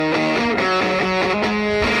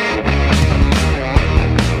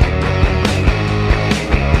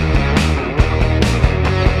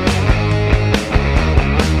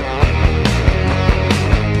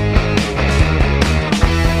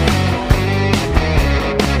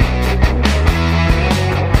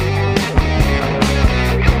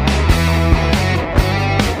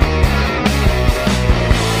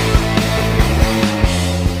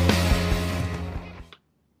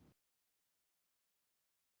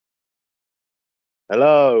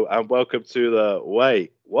Hello and welcome to the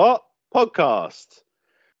Wait What podcast.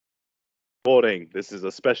 Warning, this is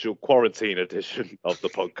a special quarantine edition of the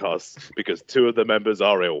podcast because two of the members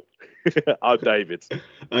are ill. I'm David.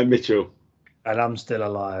 I'm Mitchell. And I'm still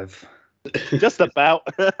alive. Just about.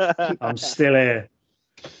 I'm still here.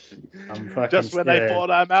 I'm fucking Just when still they here. thought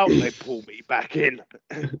I'm out, they pull me back in.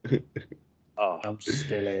 I'm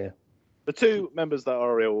still here. The two members that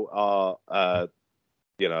are ill are,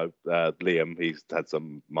 Liam, he's had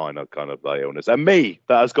some minor kind of illness, and me,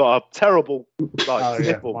 that has got a terrible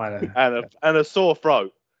sniffle and a sore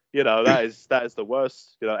throat. That is the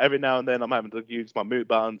worst. Every now and then I'm having to use my mute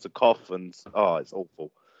button to cough, and it's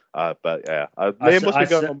awful. But yeah, Liam, what's been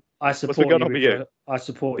going on? I support you with you. I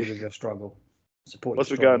support you with your struggle. What's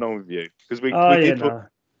been going on with you? Because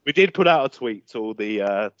we did put out a tweet to all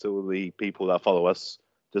the people that follow us,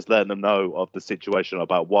 just letting them know of the situation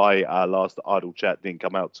about why our last idle chat didn't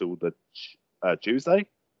come out till the Tuesday.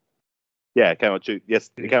 Yeah, it came out it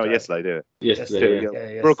came out yesterday, didn't it?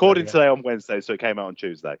 Yesterday. We're recording today on Wednesday, so it came out on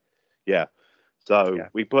Tuesday. Yeah. So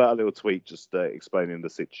we put out a little tweet just explaining the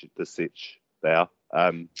sitch there.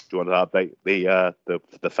 Do you want to update the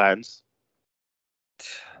fans?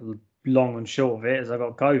 Long and short of it is I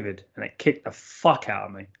got COVID and it kicked the fuck out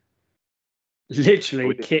of me.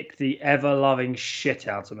 Literally kicked the ever-loving shit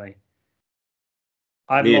out of me.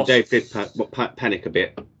 Me and Dave did panic a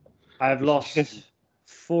bit. I've lost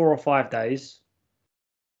 4 or 5 days.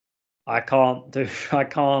 I can't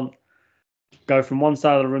go from one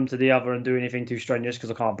side of the room to the other and do anything too strenuous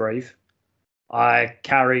because I can't breathe. I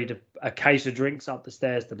carried a case of drinks up the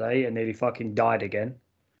stairs today and nearly fucking died again.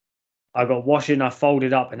 I got washing, I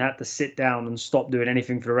folded up and had to sit down and stop doing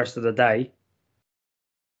anything for the rest of the day.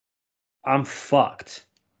 I'm fucked.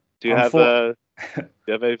 Do you have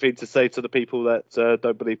anything to say to the people that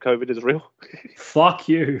don't believe COVID is real? Fuck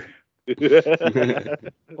you.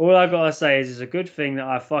 All I gotta say is it's a good thing that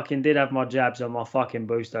I fucking did have my jabs on my fucking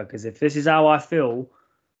booster, because if this is how I feel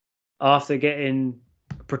after getting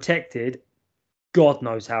protected, God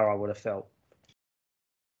knows how I would have felt.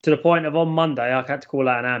 To the point of on Monday I had to call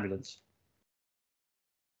out an ambulance.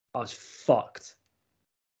 I was fucked.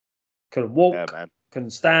 Couldn't walk,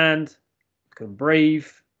 couldn't stand, couldn't breathe.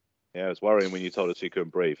 Yeah, it was worrying when you told us you couldn't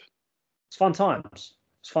breathe. It's fun times.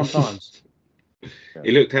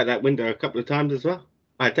 You looked out that window a couple of times as well?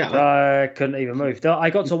 I couldn't even move. I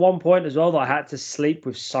got to one point as well that I had to sleep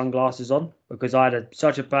with sunglasses on because I had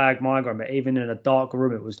such a bad migraine, but even in a dark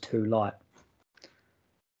room it was too light.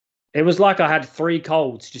 It was like I had 3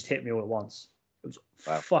 colds just hit me all at once. It was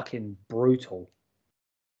fucking brutal.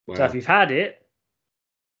 Wow. So if you've had it,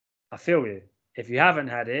 I feel you. If you haven't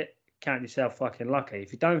had it, count yourself fucking lucky.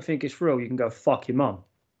 If you don't think it's real, you can go fuck your mum.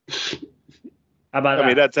 How about that? I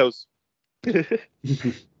mean, that tells...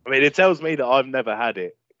 it tells me that I've never had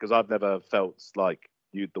it because I've never felt like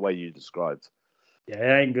the way you described. Yeah,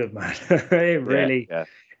 it ain't good, man. It really...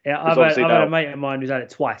 Yeah, I've had a mate of mine who's had it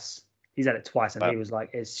twice. He's had it twice, and he was like,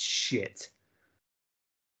 "It's shit."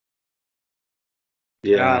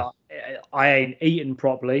 Yeah, I ain't eaten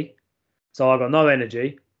properly, so I got no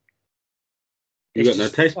energy. You got no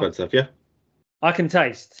taste buds, have you? I can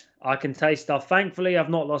taste stuff. Thankfully, I've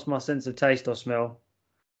not lost my sense of taste or smell.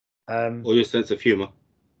 Or your sense of humour.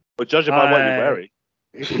 Well, judging by what you're wearing.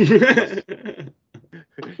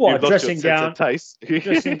 What, a dressing gown?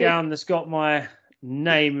 Dressing gown that's got my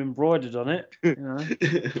name embroidered on it.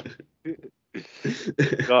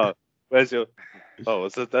 God, where's your? Oh,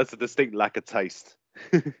 that's a distinct lack of taste.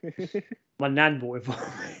 My nan bought it for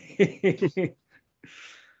me.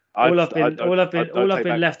 All I've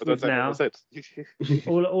been left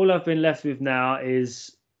with now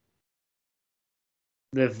is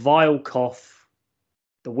the vile cough,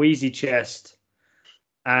 the wheezy chest,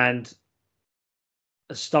 and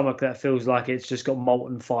a stomach that feels like it's just got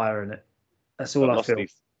molten fire in it. That's all I feel.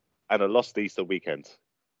 And a lost Easter weekend.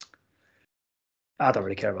 I don't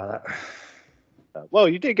really care about that. Well,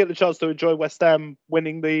 you did get the chance to enjoy West Ham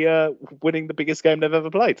winning the biggest game they've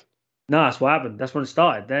ever played. No, that's what happened. That's when it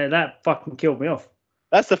started. That fucking killed me off.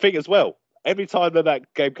 That's the thing as well. Every time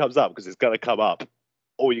that game comes up, because it's going to come up,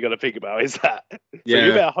 all you're going to think about is that. Yeah. So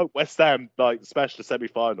you better hope West Ham smash the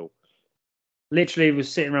semi-final. Literally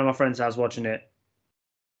was sitting around my friend's house watching it.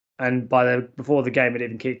 And before the game had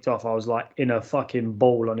even kicked off, I was like in a fucking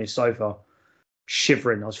ball on his sofa,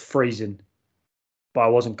 shivering. I was freezing. But I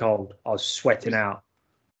wasn't cold. I was sweating out. Have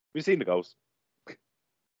you seen the goals?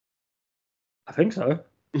 I think so.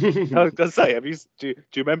 I was going to say, do you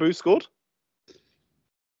remember who scored?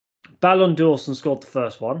 Ballon Dawson scored the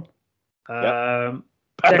first one. Yep.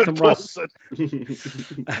 Declan Rice.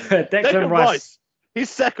 Declan Rice his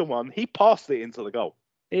second one, he passed it into the goal.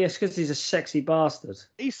 Yes, because he's a sexy bastard.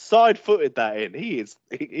 He side-footed that in. He's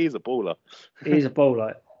a baller. He's a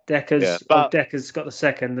baller. Decker's got the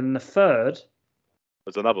second, and the third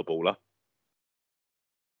was another baller.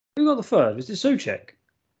 Who got the third? Was it Souček?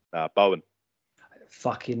 Bowen.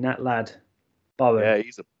 Fucking that lad, Bowen. Yeah,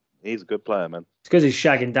 he's a good player, man. It's because he's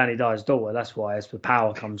shagging Danny Dyer's daughter. That's why. That's where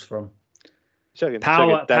power comes from.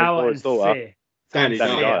 Power and daughter. fear. Danny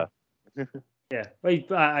Dyer. Yeah, well,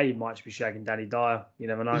 he might just be shagging Danny Dyer. You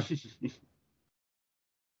never know.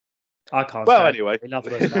 I can't. Well, anyway.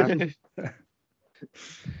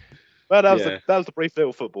 Well, that was the brief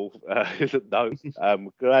little football note.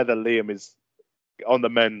 Glad that Liam is on the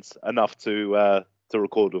mend enough to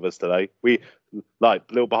record with us today. We like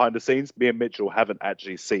little behind the scenes. Me and Mitchell haven't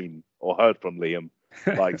actually seen or heard from Liam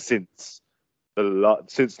since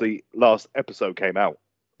the last episode came out.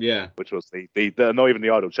 Yeah, which was the not even the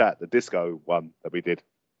Idle Chat, the disco one that we did.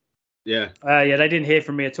 Yeah. They didn't hear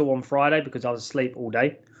from me at all on Friday because I was asleep all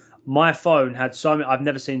day. My phone had I've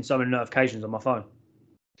never seen so many notifications on my phone.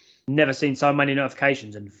 Never seen so many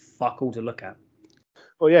notifications and fuck all to look at.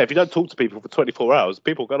 Well, yeah, if you don't talk to people for 24 hours,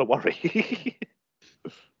 people are going to worry.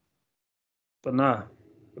 But no,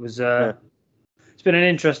 it was. It's been an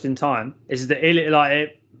interesting time.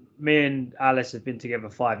 Me and Alice have been together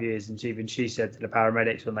 5 years, and she said to the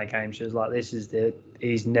paramedics when they came, she was like,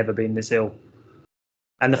 he's never been this ill.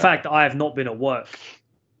 And the fact that I have not been at work.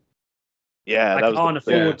 Yeah, I can't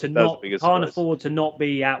afford to not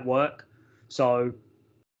be at work. So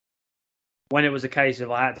when it was a case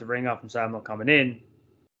of I had to ring up and say I'm not coming in,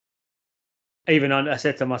 even I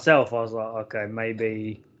said to myself, I was like, okay,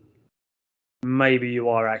 maybe you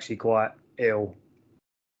are actually quite ill.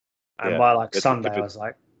 And by Sunday, I was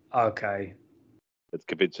like, okay. Let's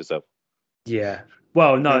convince yourself. Yeah.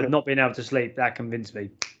 Well, no, not being able to sleep, that convinced me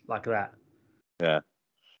like that. Yeah.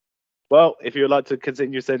 Well, if you would like to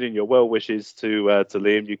continue sending your well wishes to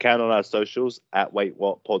Liam, you can on our socials at Wait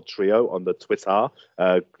What Pod Trio on the Twitter.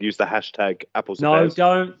 Use the hashtag Apples. No,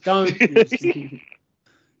 don't. Don't use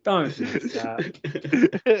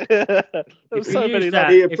that.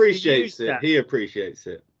 He appreciates it. He appreciates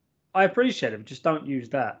it. I appreciate it. Just don't use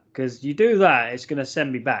that, because you do that, it's going to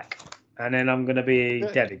send me back, and then I'm going to be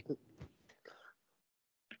Debbie.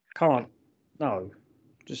 Can't. No.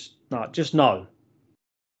 Just no.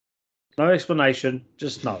 No explanation.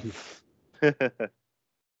 Just no.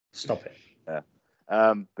 Stop it. Yeah.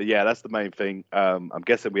 But yeah, that's the main thing. I'm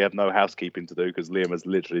guessing we have no housekeeping to do because Liam has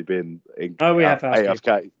literally been in we have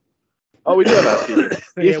AFK. Oh, we do have housekeeping.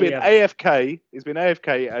 He's been AFK. He's been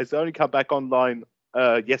AFK. He's only come back online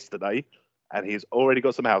yesterday, and he's already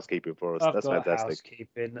got some housekeeping for us. That's fantastic.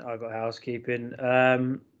 I've got housekeeping.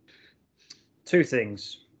 Two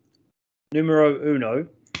things. Numero uno.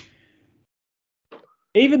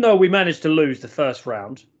 Even though we managed to lose the first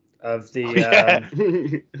round of the,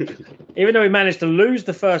 even though we managed to lose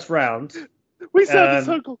the first round, we sounded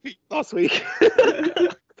so cocky last week.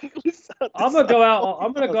 I'm gonna go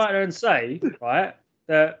out there and say, right,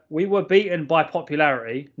 that we were beaten by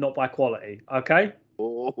popularity, not by quality. Okay.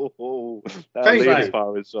 Liam's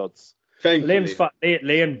firing shots.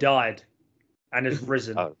 Liam died and has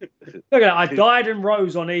risen. Look at that! I died and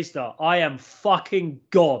rose on Easter. I am fucking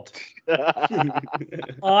God.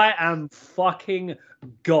 I am fucking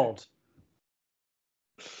God.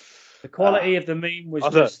 The quality of the meme was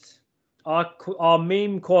just our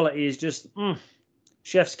meme quality is just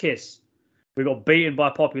chef's kiss. We got beaten by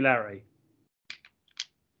popularity.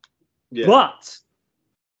 Yeah. But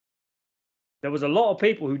there was a lot of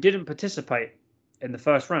people who didn't participate in the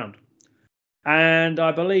first round. And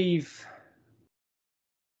I believe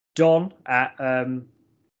Don at That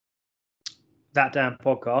Damn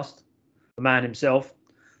Podcast, the man himself,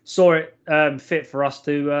 saw it fit for us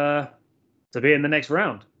to be in the next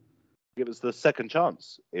round. Give us the second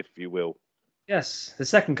chance, if you will. Yes, the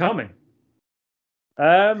second coming.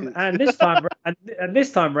 And this time,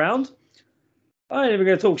 this time round, I ain't even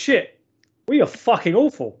going to talk shit. We are fucking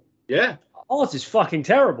awful. Yeah, ours is fucking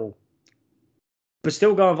terrible. But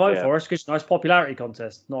still go and vote for us because it's a nice popularity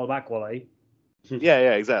contest, not about quality.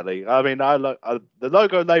 Yeah, exactly. I mean, the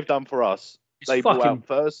logo they've done for us, they brought out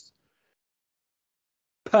first.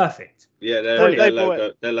 Perfect. Yeah, their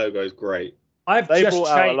logo is great. They brought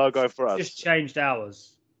out a logo for us. Just changed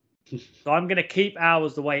ours. So I'm going to keep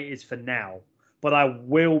ours the way it is for now, but I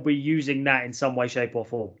will be using that in some way, shape, or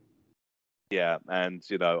form. Yeah, and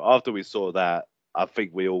after we saw that, I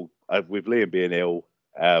think we all, with Liam being ill,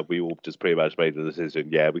 we all just pretty much made the decision.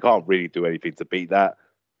 Yeah, we can't really do anything to beat that.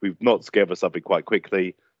 We've knocked together something quite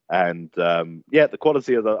quickly, and the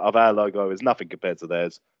quality of our logo is nothing compared to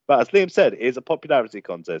theirs. But as Liam said, it's a popularity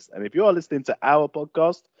contest. And if you are listening to our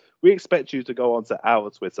podcast, we expect you to go onto our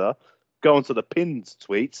Twitter, go onto the pinned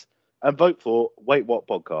tweet, and vote for Wait What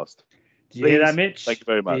Podcast. Did you hear that, Mitch? Thank you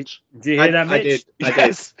very much. Did you hear that, Mitch?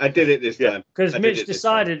 I did it this time. Because Mitch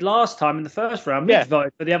decided last time in the first round, Mitch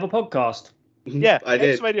voted for the other podcast. Yeah, I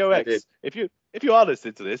did. X Radio X. If you are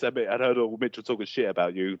listening to this, I heard all Mitchell talking shit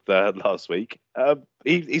about you last week.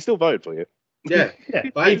 He still voted for you. Yeah,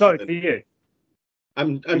 he voted for you.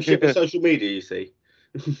 I'm shit with social media, you see.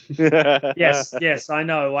 yes, I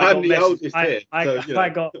know. I'm the oldest here.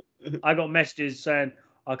 I got messages saying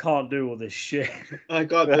I can't do all this shit. I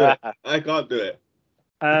can't do it.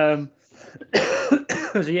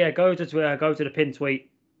 So yeah, go to Twitter, go to the pin tweet,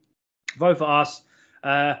 vote for us.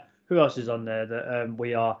 Who else is on there that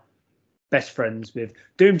we are best friends with?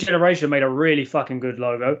 Doom Generation made a really fucking good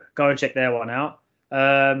logo. Go and check their one out.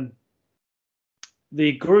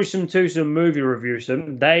 The Gruesome Twosome movie review,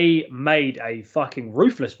 they made a fucking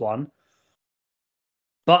Ruthless one,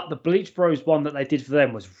 but the Bleach Bros one that they did for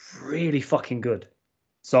them was really fucking good.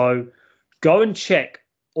 So go and check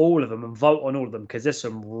all of them and vote on all of them, because there's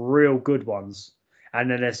some real good ones, and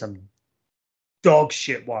then there's some dog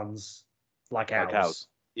shit ones like ours.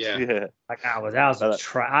 Yeah. Like ours.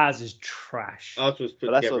 Ours is trash. Ours was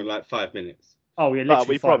put together in like 5 minutes. Oh yeah,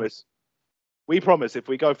 literally. We promise if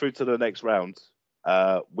we go through to the next round,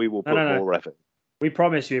 we will put more effort. We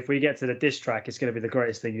promise you, if we get to the diss track, it's going to be the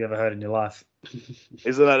greatest thing you ever heard in your life.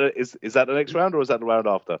 Is that the next round, or is that the round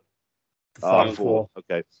after? Final four.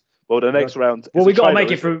 Okay. Well, the next round. Well, we got to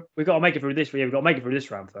make it through. We got to make it through this. Yeah, we got to make it through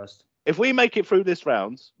this round first. If we make it through this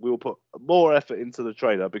round, we will put more effort into the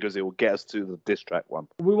trailer because it will get us to the diss track one.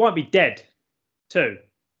 We won't be dead, too.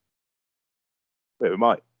 Yeah, we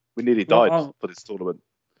might. We nearly died for this tournament.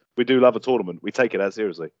 We do love a tournament. We take it as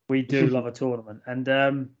seriously. We do love a tournament, and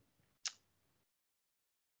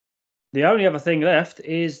the only other thing left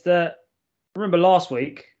is that, remember last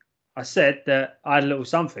week I said that I had a little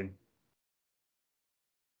something.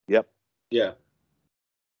 Yep. Yeah.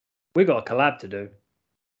 We got a collab to do.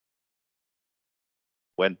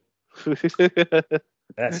 When?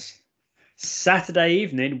 Yes. Saturday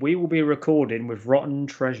evening, we will be recording with Rotten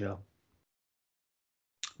Treasure.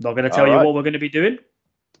 Not going to tell you what we're going to be doing.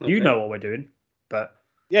 Okay. You know what we're doing, but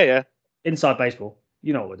yeah. Inside baseball,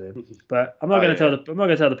 you know what we're doing. But I'm not going to tell I'm not going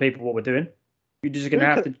to tell the people what we're doing. You're just going to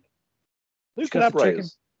have to. New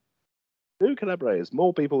collaborators. New collaborators.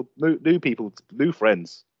 More people. New people. New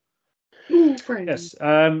friends. Ooh, friends. Yes.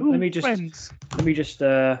 Let me just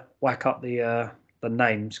whack up the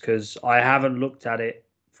names, because I haven't looked at it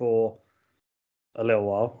for a little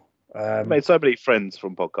while. Made so many friends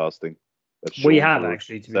from podcasting. We have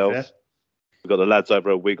actually, to be fair. We've got the lads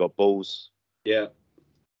over at We Got Balls. Yeah.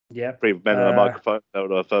 Yeah. Three men on a microphone. They were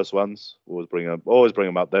the first ones. Always bring them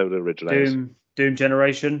up. They were the originators. Doom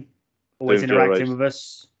Generation. Always interacting with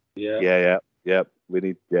us. Yeah. We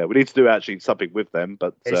need to do actually something with them,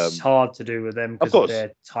 but it's hard to do with them because of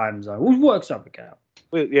their time zone. We'll work something out.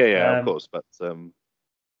 Of course, but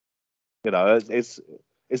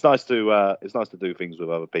it's nice to do things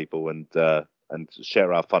with other people and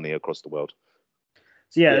share our funny across the world.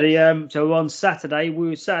 So so on Saturday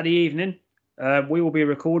evening, we will be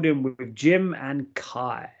recording with Jim and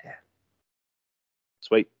Kai.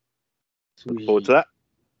 Sweet. Look forward to that.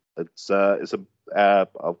 It's a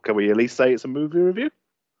can we at least say it's a movie review?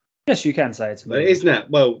 Yes, you can say it's a movie. Isn't that?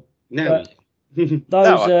 Well, now. No,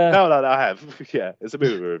 I have. Yeah, it's a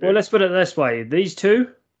movie review. Well, let's put it this way. These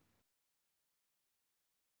two,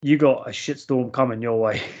 you got a shitstorm coming your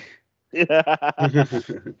way.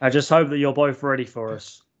 I just hope that you're both ready for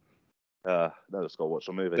us. No, let's go watch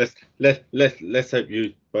a movie. Let's hope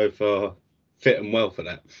you both are fit and well for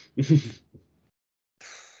that.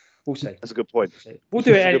 We'll see. That's a good point. We'll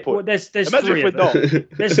do it. Well, there's three of us.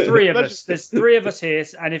 There's three of us. There's three of us here,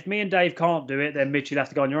 and if me and Dave can't do it, then Mitch, you'll have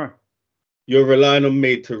to go on your own. You're relying on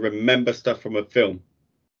me to remember stuff from a film.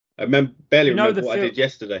 I barely remember what I did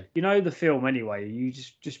yesterday. You know the film anyway. You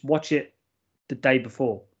just watch it the day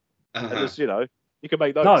before. Just, you can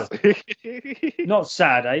make notes. No, not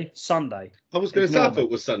Saturday, Sunday. I was going to say I thought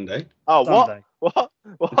it was Sunday. Oh, Sunday. What?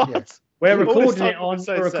 Yeah. We're recording it on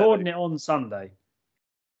Sunday.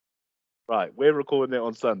 Right, we're recording it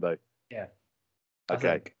on Sunday. Yeah.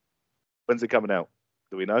 Okay. When's it coming out?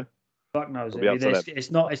 Do we know? Fuck knows.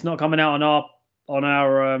 It's not coming out on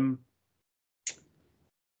our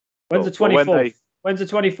When's the 24th? When's the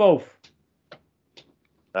 24th?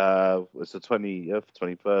 It's the 20th,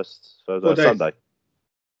 21st, Sunday.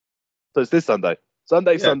 So it's this Sunday.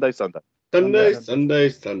 Sunday. Sunday.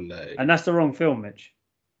 And that's the wrong film, Mitch.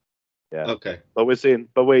 Yeah. Okay. But we're seeing.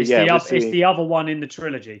 But we're It's the other one in the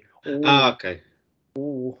trilogy. Ooh. Ah, okay.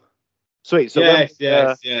 Ooh. Sweet. So yes.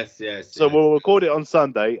 So we'll record it on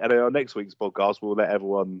Sunday, and then on next week's podcast, we'll let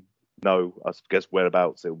everyone know, I guess,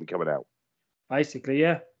 whereabouts it will be coming out. Basically,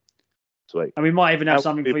 yeah. Sweet. And we might even have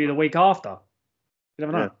something for you the week after. You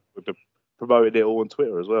never know. We've been promoting it all on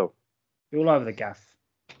Twitter as well. We're all over the gaff.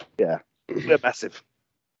 Yeah. We're massive.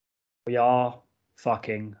 We are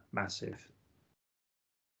fucking massive.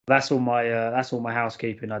 That's all my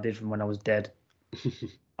housekeeping I did from when I was dead.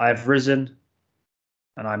 I have risen,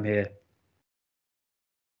 and I'm here.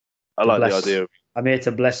 I like the idea. I'm here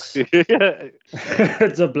to bless to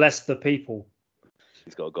bless the people.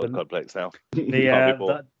 He's got a god complex now.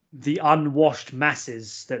 The unwashed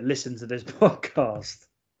masses that listen to this podcast.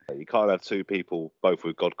 You can't have two people both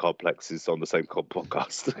with god complexes on the same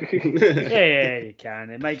podcast. yeah, you can.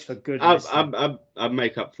 It makes for good. I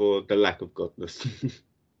make up for the lack of godness.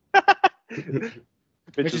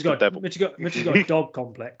 Mitch has got a dog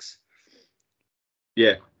complex.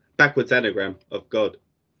 Yeah, backwards anagram of God.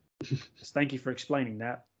 Thank you for explaining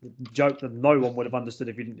that. The joke that no one would have understood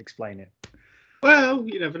if you didn't explain it. Well,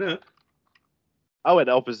 you never know. I went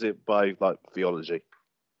opposite by theology.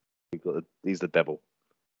 He's the devil.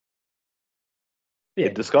 Yeah,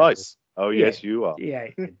 in disguise. Oh, yes, you are. Yeah.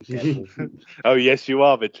 Oh, yes, you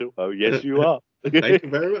are, Mitchell. Oh, yes, you are. Thank you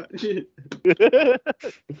very much.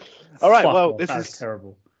 All right. Well, this is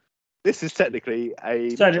terrible. This is technically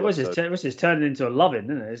a. What's this turning into a loving,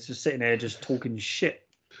 isn't it? It's just sitting there, just talking shit.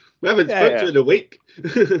 We haven't spoken to in a week.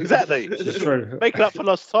 Exactly. It's true. Making up for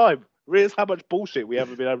lost time. Realize how much bullshit we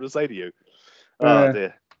haven't been able to say to you. Oh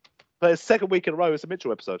dear. But it's second week in a row. It's a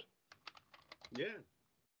Mitchell episode. Yeah.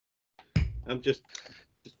 I'm just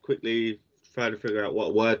quickly trying to figure out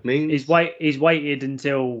what word means. He's waited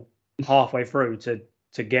until halfway through to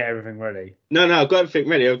get everything ready. No, I've got everything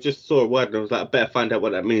ready. I just saw a word and I was like, I better find out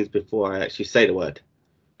what that means before I actually say the word.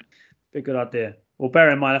 Be a good idea. Well, bear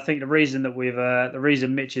in mind, I think the reason that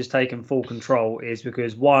Mitch has taken full control is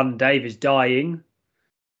because 1, Dave is dying,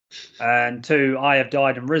 and 2, I have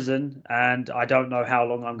died and risen, and I don't know how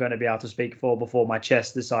long I'm going to be able to speak for before my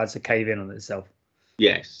chest decides to cave in on itself.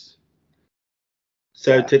 Yes.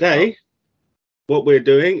 So today, what we're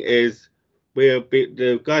doing is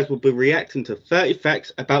the guys will be reacting to 30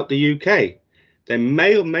 facts about the UK. They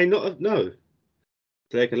may or may not have known.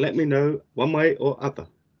 So they can let me know one way or other.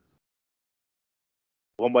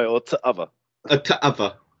 One way or to other. To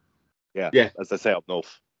other. Yeah. As they say up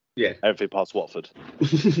north. Yeah. Everything past Watford.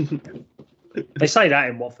 They say that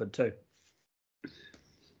in Watford too.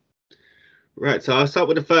 Right, so I'll start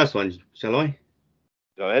with the first one, shall I?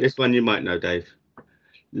 Go ahead. This one you might know, Dave.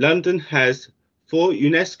 London has 4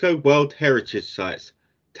 UNESCO World Heritage Sites: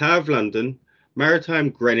 Tower of London, Maritime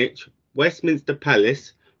Greenwich, Westminster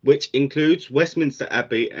Palace, which includes Westminster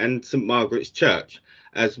Abbey and St Margaret's Church,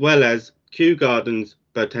 as well as Kew Royal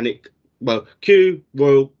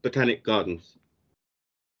Botanic Gardens.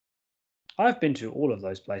 I've been to all of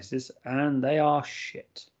those places, and they are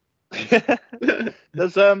shit.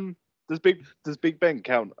 Does Big Ben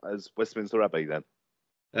count as Westminster Abbey then?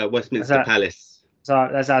 Westminster Palace. So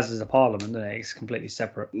that's as is a parliament, isn't it? It's completely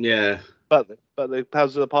separate. Yeah. But the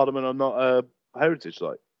Houses of Parliament are not a heritage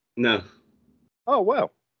site. No. Oh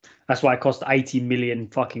wow. That's why it cost 80 million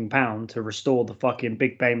fucking pound to restore the fucking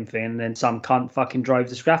Big Ben thing, and then some cunt fucking drove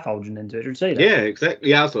the scaffolding into it. Did you see that? Yeah,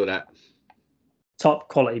 exactly. Yeah, I saw that. Top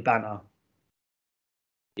quality banter.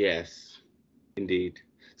 Yes, indeed.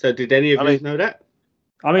 So, did any of you know that?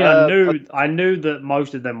 I mean, I knew that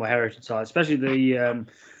most of them were heritage sites, especially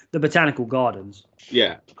the botanical gardens.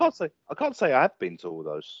 Yeah, I can't say I have been to all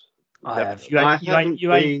those. I have. I've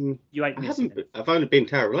only been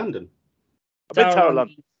Tower of London. Tower of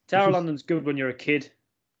London. Tower of London's good when you're a kid.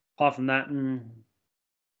 Apart from that,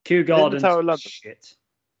 Kew Gardens, Tower of London. shit.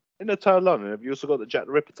 In the Tower of London, have you also got the Jack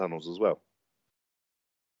the Ripper tunnels as well?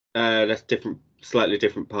 That's different, slightly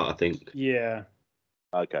different part, I think. Yeah.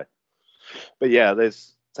 Okay. But yeah,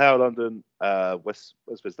 there's Tower of London,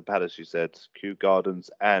 Westminster Palace, you said, Kew Gardens,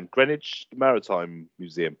 and Greenwich Maritime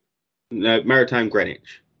Museum. No, Maritime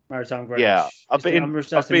Greenwich. Maritime Greenwich. Yeah, that's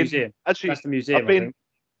the museum. Actually, that's the museum. I think.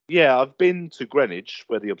 Yeah, I've been to Greenwich,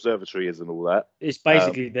 where the observatory is and all that. It's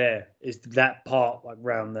basically there. It's that part, like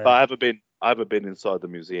round there. But I haven't been inside the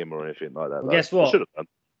museum or anything like that. Well, guess what? I should have done.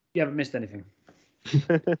 You haven't missed anything.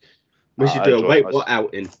 We should do a what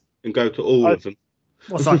outing and go to all of them.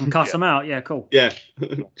 Well, so I can cuss them out. Yeah, cool. Yeah,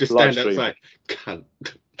 just stand outside. Cunt.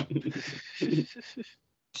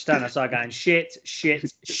 Stand outside going shit,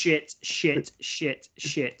 shit, shit, shit, shit,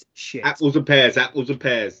 shit, shit. Apples and pears. Apples and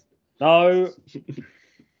pears. No.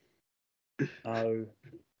 No.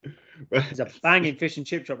 There's a banging fish and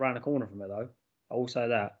chip shop around the corner from it, though. I will say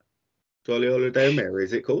that. Jolly Holiday on Mary,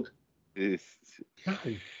 is it called? No.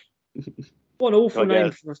 What an awful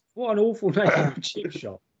name for a chip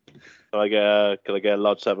shop. Can I get a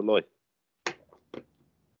large Savoy?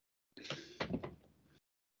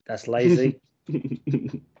 That's lazy.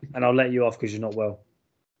 And I'll let you off because you're not well.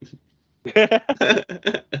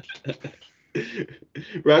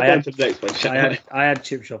 Right, on to the next one. I had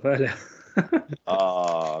chip shop earlier.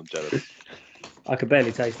 I'm jealous. I could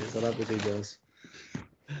barely taste it, so I'll be too jealous.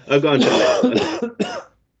 I'll go on to the next one.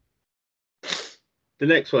 The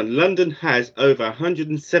next one. London has over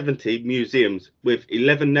 170 museums, with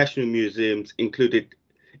 11 national museums including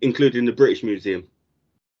the British Museum.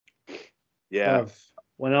 Yeah.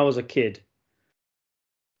 When I was a kid,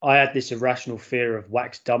 I had this irrational fear of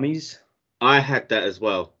wax dummies. I had that as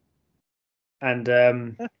well.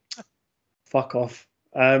 And fuck off.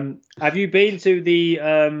 Have you been to the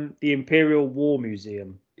Imperial War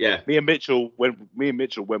Museum? Yeah. Me and Mitchell went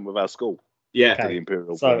with our school. Yeah. To the Imperial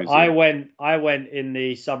War So Museum. I went in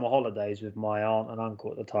the summer holidays with my aunt and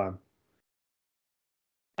uncle at the time.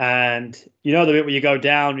 And you know the bit where you go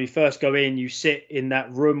down, you first go in, you sit in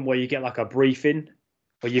that room where you get like a briefing,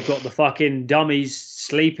 where you've got the fucking dummies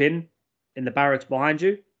sleeping in the barracks behind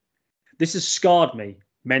you. This has scarred me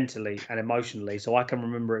mentally and emotionally, so I can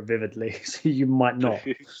remember it vividly. So you might not.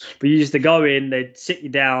 But you used to go in, they'd sit you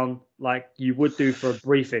down like you would do for a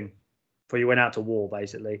briefing before you went out to war,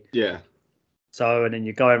 basically. Yeah. So, and then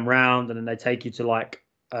you're going round, and then they take you to like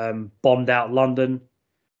bombed out London.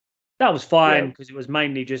 That was fine because it was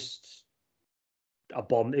mainly just a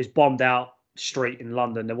bomb. It was bombed out street in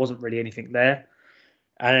London. There wasn't really anything there.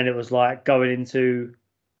 And then it was like going into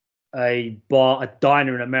a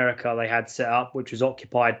diner in America they had set up, which was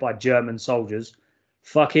occupied by German soldiers.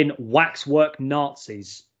 Fucking waxwork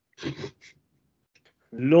Nazis.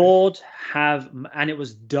 Lord have... And it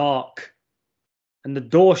was dark. And the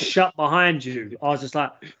door shut behind you. I was just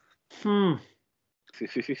like,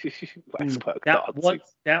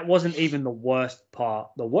 that wasn't even the worst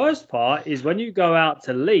part. The worst part is when you go out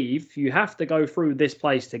to leave, you have to go through this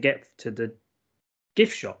place to get to the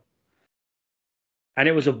gift shop. And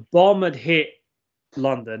it was a bomb had hit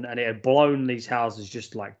London and it had blown these houses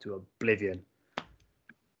just like to oblivion.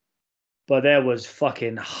 But there was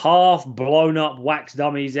fucking half blown up wax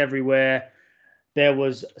dummies everywhere. There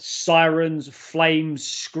was sirens, flames,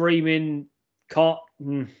 screaming. No.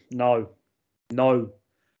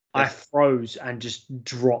 I froze and just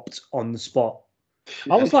dropped on the spot.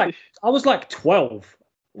 I was like 12. I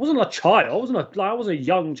wasn't a child. I was a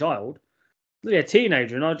young child. Really a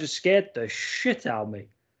teenager, and I just scared the shit out of me.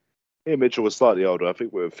 Me and Mitchell was slightly older. I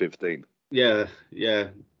think we were 15. Yeah.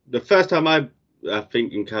 The first time I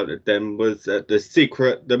think encountered them was at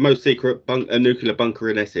the most secret nuclear bunker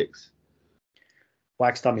in Essex.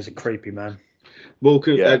 Wax dummies are creepy, man.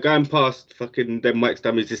 Going past fucking them wax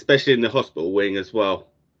dummies, especially in the hospital wing as well.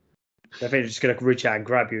 I think they're just gonna reach out and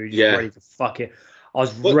grab you. You're just ready to fuck it. I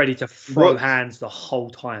was ready to throw hands the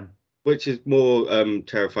whole time. Which is more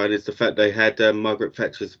terrifying is the fact they had Margaret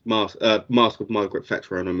Thatcher's mask with Margaret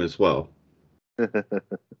Thatcher on them as well. Did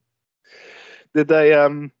they?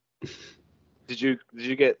 Did you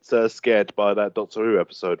get scared by that Doctor Who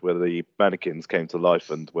episode where the mannequins came to life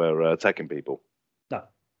and were attacking people? No.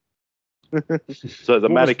 So the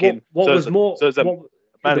mannequin.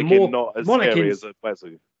 Mannequin not as scary as a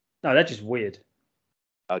wetsuit. No, that's just weird.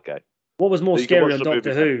 Okay. What was more scary on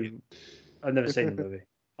Doctor Who? I've never seen the movie.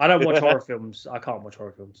 I don't watch horror films. I can't watch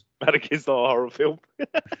horror films. Mannequin's not a horror film.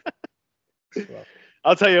 Well,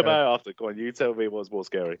 I'll tell you about it after. Go on, you tell me what's more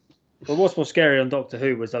scary. Well, what's more scary on Doctor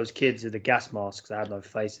Who was those kids with the gas masks that had no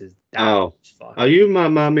faces. Are you my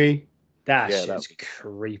mummy? That's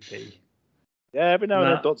creepy. Yeah, every now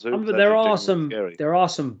and then Doctor Who. But there are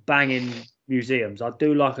some banging museums. I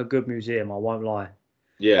do like a good museum. I won't lie.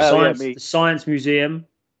 Yeah, the Science Museum.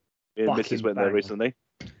 Me and Mrs. went there recently.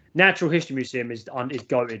 Natural History Museum is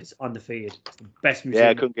goated. It's undefeated. It's the best museum. Yeah,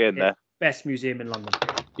 I couldn't get in there. Best museum in London.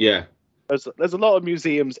 Yeah. There's a lot of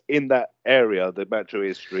museums in that area, the Natural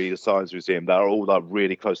History, the Science Museum, that are all like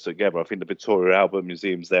really close together. I think the Victoria Albert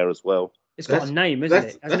Museum's there as well. It's got a name, isn't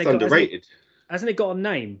it? That's underrated. Hasn't it got a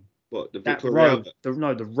name? What, the Victoria Albert?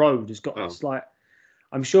 The road has got. It's like,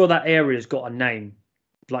 I'm sure that area's got a name,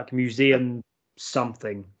 like Museum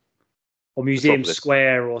something, or Museum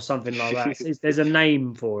Square or something like that. There's a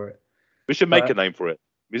name for it. We should make a name for it.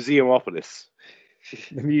 Museumopolis.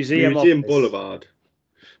 The Museum Boulevard.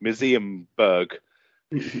 Museumberg.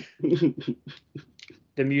 The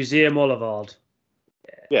Museum Boulevard.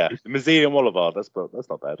 Yeah, the Museum Boulevard. That's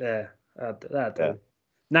not bad. Yeah, that.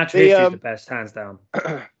 Natural history is the best, hands down.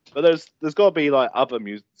 But there's got to be like other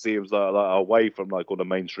museums that are like away from like all the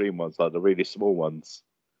mainstream ones, like the really small ones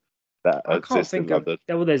that exist in London.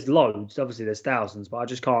 Well, there's loads. Obviously, there's thousands, but I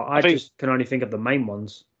just can't. I just can only think of the main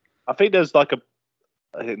ones. I think there's like a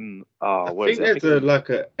Covent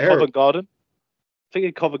Garden. I think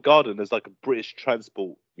in Covent Garden there's like a British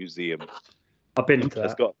Transport Museum. I've been to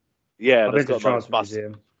that. I've been to the Transport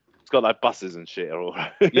Museum. It's got like buses and shit.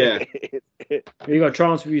 Yeah. You got a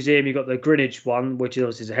Transport Museum. You got the Greenwich one, which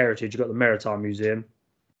obviously is a heritage. You got the Maritime Museum.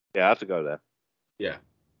 Yeah, I have to go there. Yeah.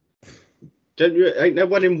 Ain't there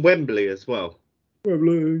one in Wembley as well?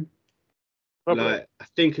 Wembley. Like, I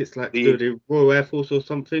think it's like the Royal Air Force or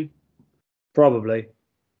something. Probably.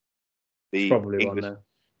 Probably one there.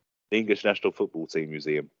 The English National Football Team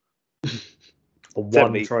Museum.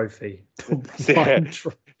 One trophy.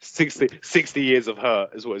 60 years of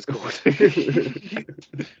hurt is what it's called.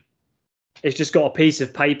 It's just got a piece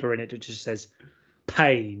of paper in it that just says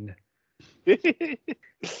pain.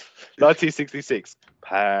 1966.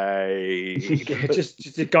 Pain.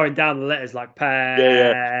 just going down the letters like pain.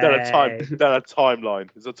 Yeah. Then a timeline.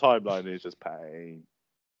 There's a timeline and it's just pain.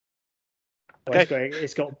 Okay.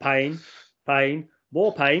 It's got pain,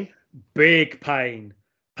 more pain, big pain,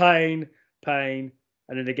 and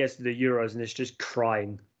then it gets to the Euros and it's just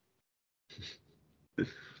crying.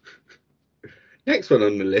 Next one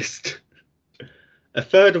on the list. A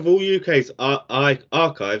third of all UK's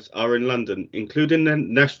archives are in London, including the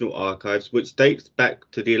National Archives, which dates back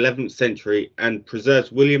to the 11th century and preserves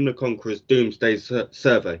William the Conqueror's Doomsday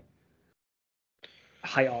Survey. I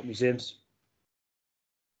hate art museums.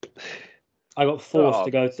 I got forced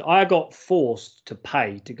to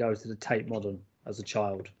pay to go to the Tate Modern as a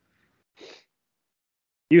child.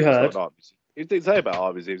 You heard? You didn't say about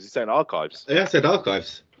art museums. You're saying archives. Yeah, I said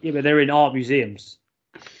archives. Yeah, but they're in art museums.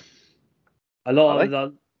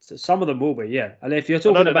 Some of them will be, yeah. And if you're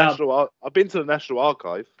talking about, I've been to the National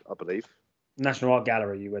Archive, I believe. National Art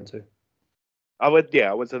Gallery, you went to. I went to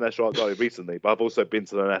the National Art Gallery recently, but I've also been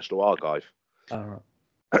to the National Archive. All right.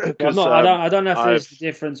 I don't know if there's a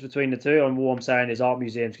difference between the two. And all I'm saying is art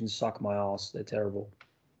museums can suck my ass. They're terrible.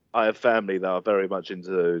 I have family that are very much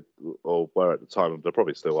into, or were at the time, they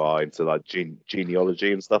probably still are, into like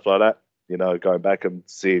genealogy and stuff like that. You know, going back and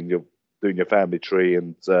doing your family tree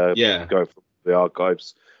and going from the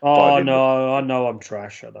archives. Oh no, I know I'm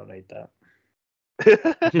trash. I don't need that.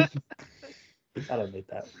 I don't need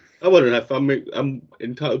that. I want to know if I'm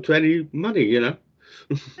entitled to any money, you know.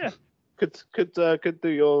 Yeah. Could do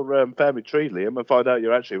your family tree, Liam, and find out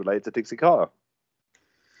you're actually related to Dixie Carter.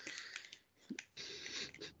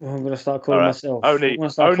 Well, I'm gonna start calling myself. Only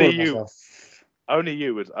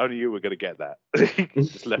you were gonna get that.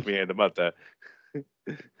 Just left me in the mud there.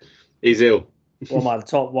 He's ill. What am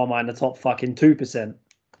I in the top fucking 2%?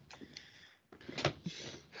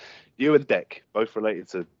 You and Deck, both related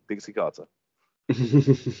to Dixie Carter.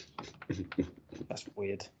 That's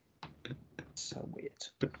weird. So weird.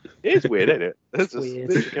 It is weird, isn't it? It's weird.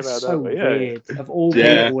 Weird. Of all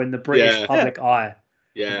people in the British public eye.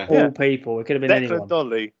 Yeah. All people. It could have been anyone.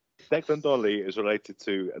 Declan Donnelly is related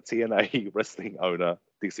to a TNA wrestling owner,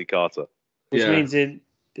 Dixie Carter. Which means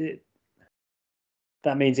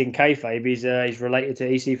that means in kayfabe he's related to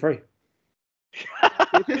EC3.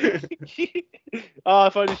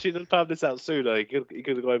 If only she'd have found this out sooner, he could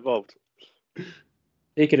have got involved.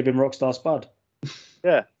 He could have been Rockstar Spud.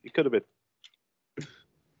 Yeah, he could have been. It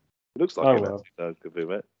looks like could be a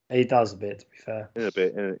bit. He does a bit, to be fair. In a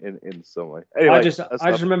bit, in some way. Anyway, I just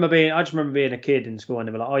remember being a kid in school and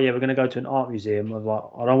they were like, "Oh yeah, we're going to go to an art museum." I was like,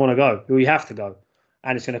 "I don't want to go." Well, you have to go,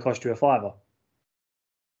 and it's going to cost you £5.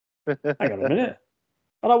 Hang on a minute,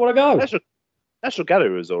 I don't want to go. National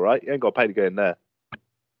Gallery was all right. You ain't got to pay to get in there.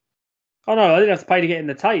 Oh no, I didn't have to pay to get in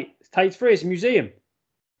the Tate. Tate's free. It's a museum.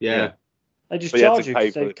 Yeah. They just charge you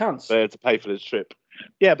because they cunts. They had to pay for this trip.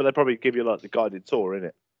 Yeah, but they probably give you like the guided tour,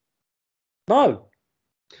 innit? No.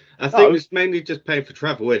 I think it's mainly just paying for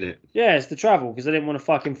travel, isn't it? Yeah, it's the travel because I didn't want to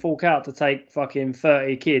fucking fork out to take fucking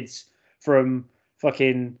 30 kids from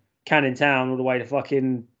fucking Canning Town all the way to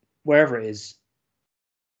fucking wherever it is.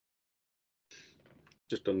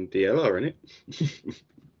 Just on DLR, innit?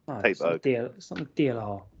 No, it's not a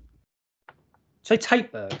DLR. Say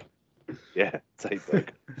Tateberg. Yeah, Tateberg.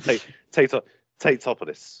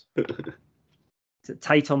 Tateopolis.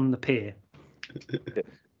 Tate on the pier.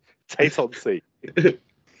 Tate on sea.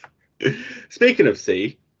 Speaking of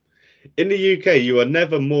sea, in the UK, you are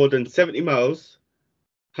never more than 70 miles,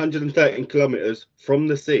 113 kilometres from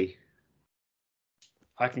the sea.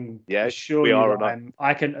 I can assure you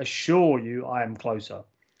I am closer.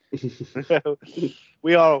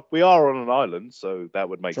 We are on an island, so that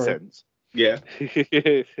would make sense. Yeah.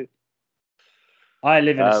 I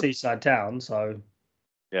live in a seaside town, so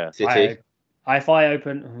yeah. City. If I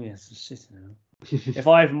open, if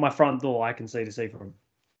I open my front door, I can see the seafront.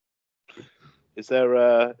 Is there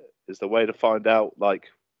a way to find out like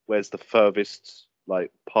where's the furthest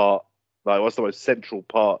like part? Like what's the most central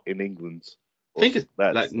part in England? I think it's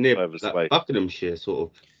like near like Buckinghamshire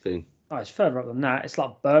sort of thing. Oh, it's further up than that. It's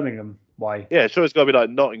like Birmingham way. Yeah, sure. It's got to be like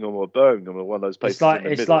Nottingham or Birmingham or one of those places.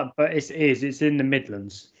 It's in the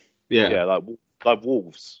Midlands. Yeah, yeah, like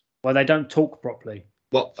Wolves. Well, they don't talk properly.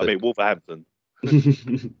 Watford. I mean Wolverhampton.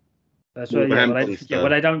 That's where, well,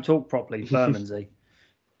 they don't talk properly. Bermondsey.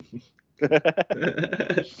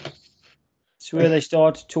 It's where they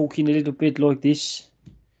start talking a little bit like this.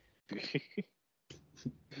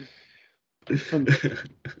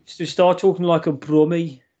 To start talking like a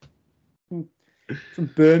Brummie from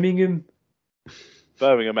Birmingham.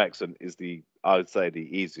 Birmingham accent is I would say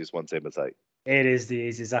the easiest one to imitate. It is the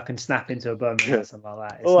easiest. I can snap into a Birmingham accent like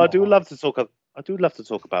that. I do love to talk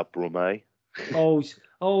about Brummie. You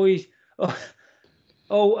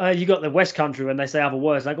got the West Country when they say other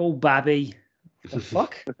words like babby. The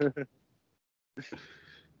fuck?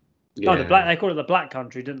 Yeah. No, they call it the Black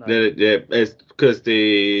Country, didn't they? Yeah, it's because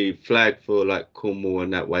the flag for like Cornwall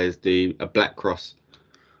and that way is a black cross.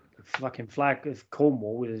 The fucking flag of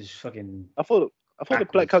Cornwall is fucking. I thought the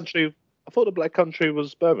Black Country. I thought the Black Country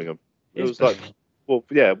was Birmingham. It was Birmingham. Like, well,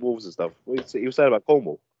 yeah, Wolves and stuff. He was saying about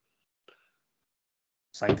Cornwall.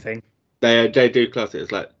 Same thing. They do class it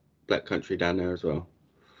as like Black Country down there as well.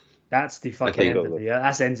 That's the fucking end of the earth.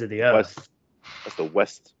 That's ends of the earth. That's the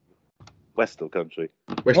west of country.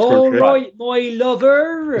 All right, my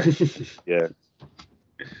lover. Yeah.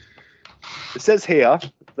 It says here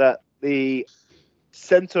that the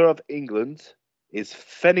centre of England is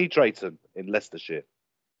Fenny Drayton in Leicestershire.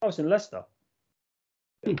 Oh, it's in Leicester.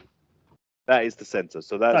 Yeah. That is the centre.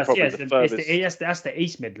 So that's probably the furthest. That's the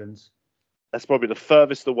East Midlands. That's probably the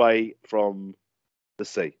furthest away from the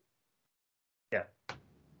sea. Yeah.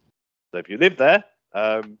 So if you live there,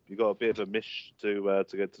 you've got a bit of a mish to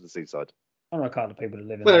get to the seaside. I know a couple of people that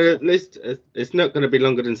live in. Well, at least it's not going to be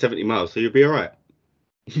longer than 70 miles, so you'll be all right.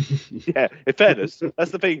 Yeah, in fairness,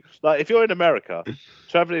 that's the thing. Like, if you're in America,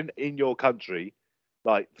 traveling in your country,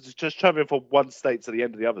 like just traveling from one state to the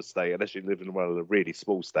end of the other state, unless you live in one of the really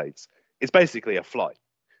small states, it's basically a flight.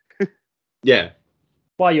 Yeah.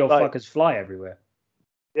 Why your fuckers fly everywhere?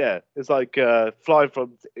 Yeah, it's like flying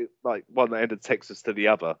from like one end of Texas to the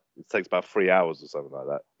other. It takes about 3 hours or something like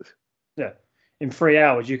that. Yeah, in 3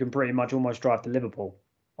 hours you can pretty much almost drive to Liverpool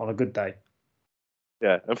on a good day.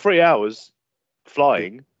 Yeah, and 3 hours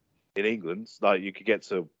flying in England, like you could get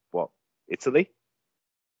to what, Italy?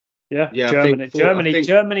 Yeah,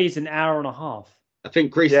 Germany's an hour and a half. I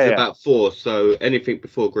think Greece is about 4, so anything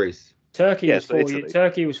before Greece. Turkey was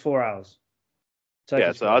 4 hours.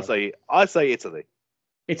 Turkey's so I'd say Italy.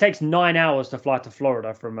 It takes 9 hours to fly to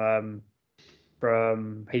Florida from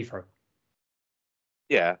Heathrow.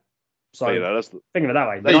 Yeah. So but, think of it that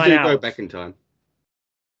way. They 9 hours. Go back in time.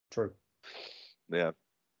 True. Yeah.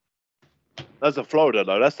 That's a Florida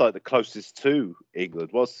though. That's like the closest to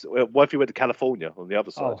England. What if you went to California on the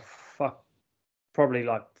other side? Oh fuck. Probably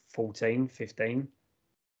like 14, 15.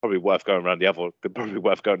 Probably worth going around the other. Probably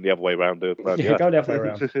worth going the other way around. Go the other way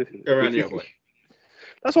around. Go around the other way.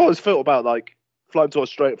 That's what I always felt about like flying to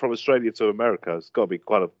Australia from Australia to America. It's got to be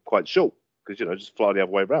quite short because just fly the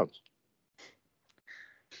other way around.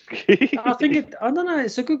 I don't know.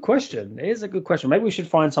 It's a good question. It is a good question. Maybe we should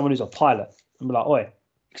find someone who's a pilot and be like, "Oi,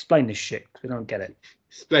 explain this shit. We don't get it.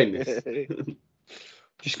 Explain this."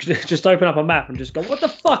 just open up a map and just go, "What the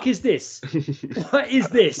fuck is this? What is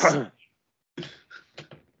this?"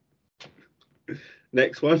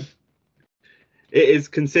 Next one. It is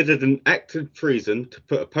considered an act of treason to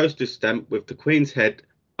put a postage stamp with the Queen's head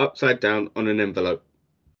upside down on an envelope.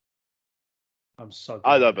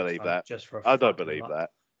 I don't believe that. I don't believe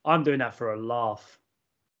that. I'm doing that for a laugh.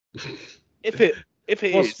 If it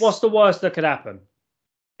is, what's the worst that could happen?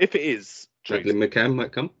 If it is, Madeleine McCann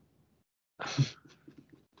might come.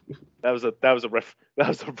 That was a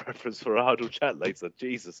reference for our idle chat later.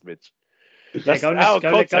 Jesus, Mitch. That's out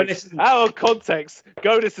of context.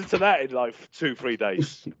 Go listen to that in like 2-3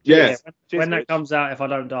 days. Yes. Yeah, when that comes out, if I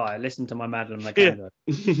don't die, listen to my Madeleine McCann.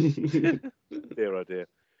 Dear, oh dear.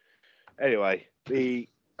 Anyway,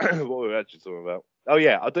 what were we actually talking about? Oh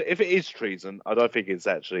yeah, if it is treason, I don't think it's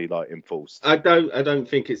actually like enforced. I don't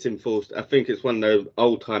think it's enforced. I think it's one of those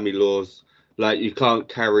old timey laws. Like you can't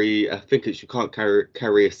carry. I think you can't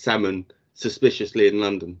carry a salmon suspiciously in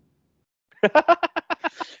London.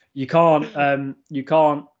 You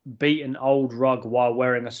can't beat an old rug while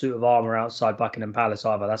wearing a suit of armor outside Buckingham Palace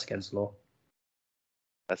either. That's against the law.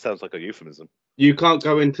 That sounds like a euphemism. You can't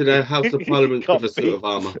go into the House of Parliament with a suit of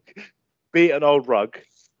armor. Beat an old rug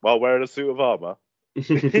while wearing a suit of armor.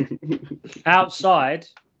 Outside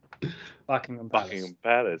Buckingham Palace. Buckingham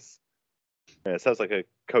Palace. Yeah, it sounds like a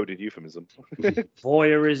coded euphemism.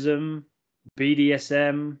 Voyeurism,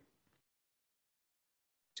 BDSM.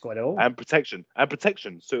 It's got it all. And protection.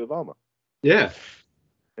 Suit of armor. Yeah.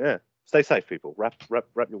 Yeah. Stay safe, people. Wrap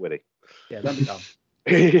your willy. Yeah, don't be dumb.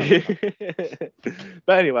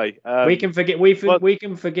 But anyway, we can forget. We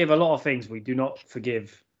can forgive a lot of things. We do not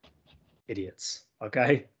forgive idiots.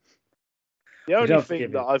 Okay. The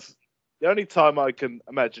only time I can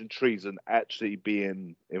imagine treason actually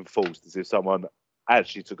being enforced is if someone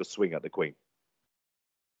actually took a swing at the Queen.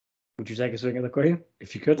 Would you take a swing at the Queen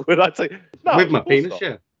if you could? Would I take no? With my penis,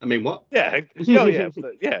 yeah. I mean, what? Yeah. Oh, yeah.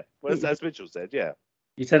 Yeah. Well, as Mitchell said, yeah.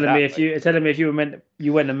 You're telling me if you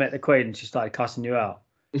went and met the Queen and she started cussing you out,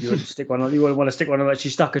 you wouldn't stick one on. You wouldn't want to stick one on that. She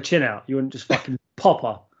stuck her chin out. You wouldn't just fucking pop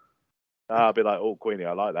her. I'd be like, oh, Queenie,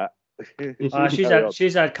 I like that.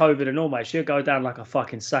 She's had COVID and all, mate. She'll go down like a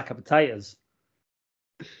fucking sack of potatoes.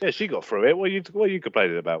 Yeah, she got through it. What are you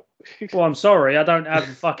complaining about? Well, I'm sorry, I don't have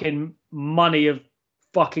the fucking money of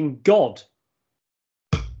fucking God.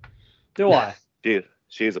 Do I?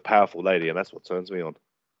 She is a powerful lady, and that's what turns me on.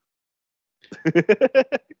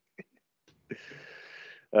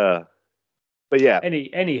 But yeah.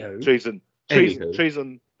 Anywho.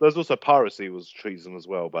 Treason. There's also piracy was treason as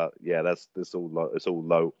well, but yeah, it's all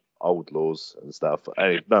low old laws and stuff.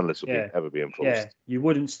 And none of this will ever be enforced. Yeah, you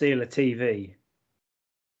wouldn't steal a TV.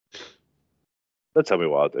 Don't tell me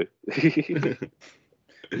what I do.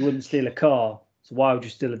 You wouldn't steal a car, so why would you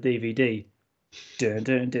steal a DVD? Dun,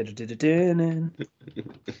 dun, dun, dun, dun, dun, dun.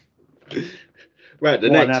 Right, the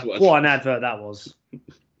next one. What an advert that was.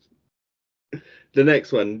 The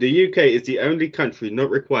next one. The UK is the only country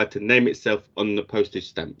not required to name itself on the postage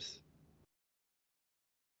stamps.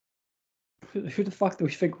 Who the fuck do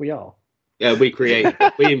we think we are? Yeah, we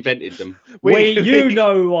invented them. You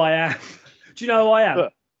know who I am. Do you know who I am?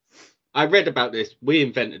 I read about this. We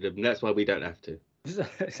invented them. That's why we don't have to. Do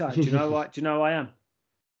you know what? Do you know who I am?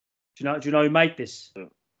 Do you know who made this? Do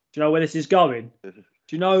you know where this is going? Do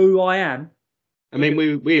you know who I am? I mean,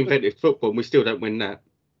 we invented football and we still don't win that.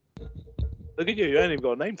 Look at you. You ain't even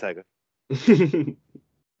got a name tagger.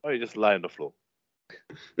 Oh, you just lay on the floor.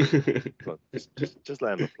 Come on, just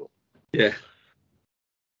lay on the floor. Yeah.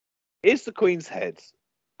 Is the Queen's head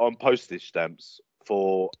on postage stamps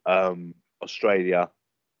for Australia,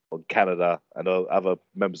 or Canada, and other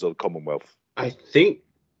members of the Commonwealth? I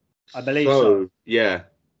believe so. Yeah.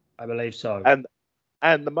 I believe so.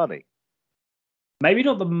 And the money. Maybe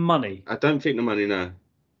not the money. I don't think the money, no.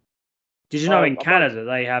 Did you know in Canada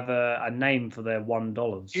they have a name for their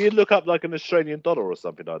 $1? You look up like an Australian dollar or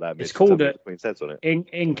something like that. It's called a Queen's head's on it.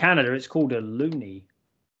 In Canada. It's called a loonie.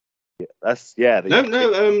 Yeah, I don't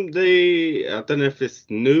know if it's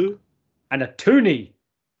new. And a toonie.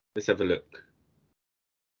 Let's have a look.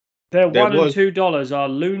 Their $1 and $2 are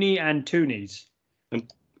loonie and toonies.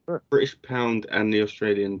 British pound and the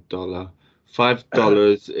Australian dollar.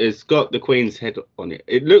 $5. It's got the Queen's head on it.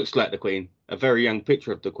 It looks like the Queen. A very young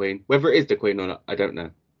picture of the Queen. Whether it is the Queen or not, I don't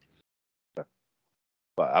know. But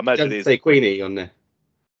I imagine it doesn't say Queenie on there.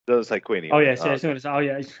 It doesn't say Queenie. Oh yeah,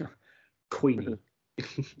 Queenie.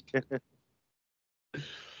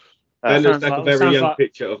 That looks like a very young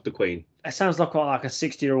picture of the Queen. It sounds like what a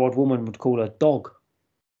 60-year-old woman would call a dog.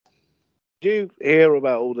 Do you hear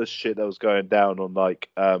about all this shit that was going down on like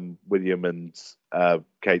William and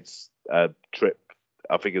Kate's trip?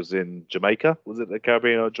 I think it was in Jamaica. Was it the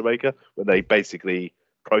Caribbean or Jamaica? When they basically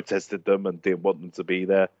protested them and didn't want them to be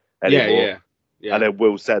there anymore. Yeah. And then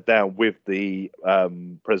Will sat down with the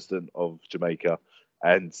president of Jamaica,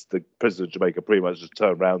 and the president of Jamaica pretty much just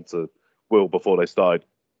turned around to Will before they started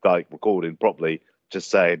like recording properly, just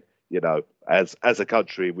saying, you know, as a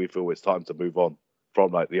country, we feel it's time to move on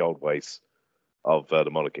from like the old ways of the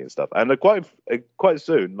monarchy and stuff. And quite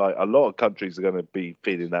soon, like a lot of countries are going to be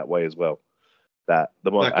feeling that way as well. That the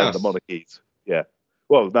monarchies, yeah.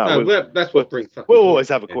 Well, that's what brings. We'll always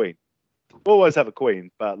have a queen. We'll always have a queen,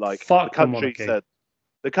 but like the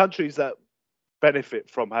countries that benefit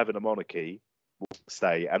from having a monarchy will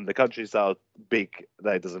stay, and the countries that are big,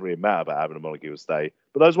 that it doesn't really matter about having a monarchy will stay.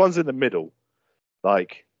 But those ones in the middle,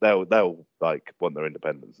 like they'll like want their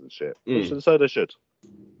independence and shit. So they should.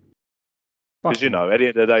 Because you know, at the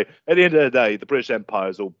end of the day, the British Empire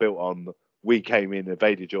is all built on we came in,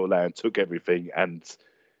 invaded your land, took everything, and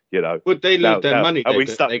you know. Would they lose their money? And we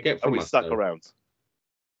stuck around.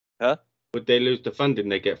 Huh? Would they lose the funding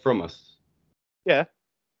they get from us? Yeah.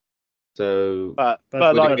 So, but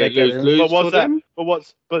like,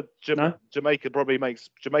 Jamaica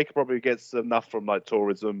probably gets enough from like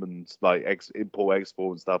tourism and like import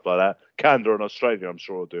export and stuff like that. Canada and Australia, I'm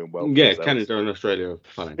sure, are doing well. Yeah, Canada and Australia are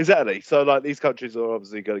fine. Exactly. So like these countries are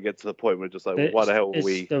obviously going to get to the point where just like, why the hell are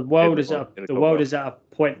we? The world is at a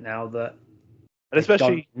point now that, and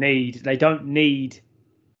especially they don't need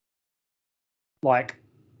like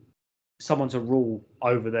someone to rule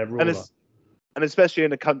over their ruler. And especially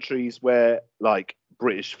in the countries where, like,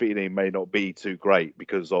 British feeling may not be too great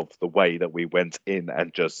because of the way that we went in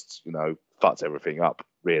and just, fucked everything up,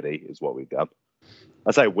 really, is what we've done.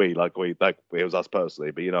 I say we, like it was us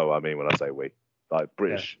personally, but you know what I mean when I say we. Like,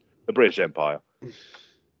 the British Empire.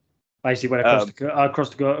 Basically went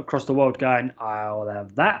across the world going, I'll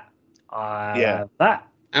have that, I'll have that.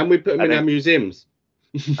 And we put them in our museums.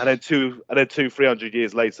 And then 300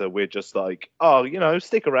 years later, we're just like,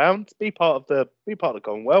 stick around, be part of the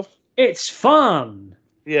Commonwealth. It's fun.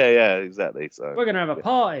 Yeah, exactly. So we're gonna have a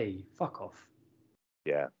party. Fuck off.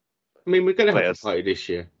 Yeah. I mean, we're gonna have a party this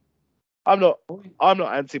year. I'm not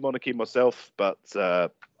anti-monarchy myself, but I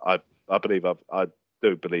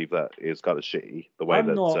do believe that it's kind of shitty the way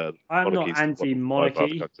I'm not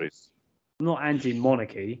anti-monarchy. I'm not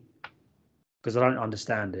anti-monarchy because I don't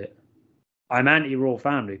understand it. I'm anti-royal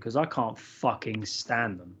family because I can't fucking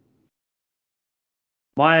stand them.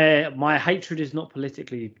 My hatred is not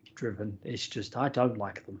politically driven. It's just I don't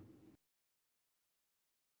like them.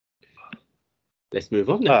 Let's move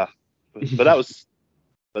on now. But that was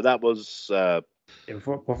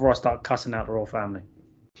before I start cussing out the royal family.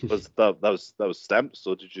 Was that was stamps,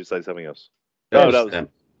 or did you say something else? That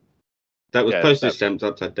was postage stamps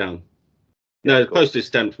upside down. No, postage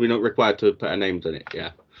stamps. We're not required to put our names on it.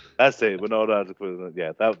 Yeah. That's it. We're not allowed to put it.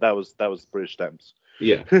 Yeah, that was British stamps.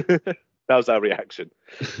 Yeah. That was our reaction.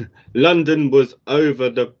 London was over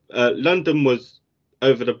the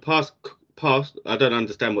past. I don't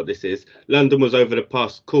understand what this is. London was over the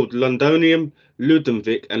past called Londonium,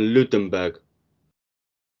 Ludenvic, and Ludenberg.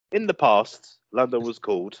 In the past, London was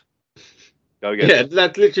called. Go again. Yeah,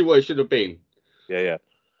 that's literally what it should have been. Yeah.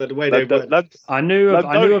 But the way they were. I knew of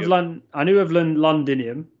Londinium.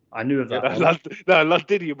 I knew of that. No,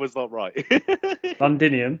 Londinium was not right.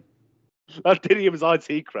 Londinium. Londinium is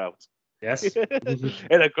IT crowd. Yes. in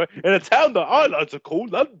a town that I like to call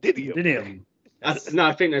Londinium. I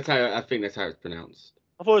think that's how it's pronounced.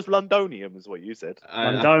 I thought it was Londonium, is what you said.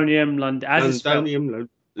 Londonium, Londonium,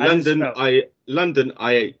 London,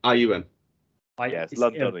 IUM. Yes,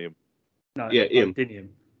 Londonium. No, yeah, Londinium.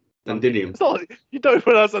 Londinium. You don't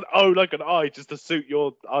pronounce an O like an I just to suit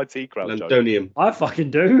your IT crowd. Londonium. Joke. I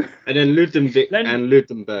fucking do. And then Ludenvic and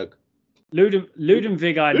Ludenberg.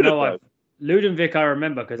 Ludenvic, Ludenvic, I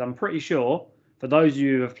remember because I'm pretty sure for those of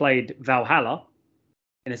you who have played Valhalla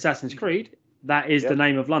in Assassin's Creed, that is the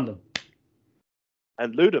name of London.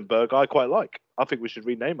 And Ludenberg, I quite like. I think we should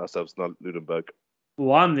rename ourselves Ludenberg.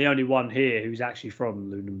 Well, I'm the only one here who's actually from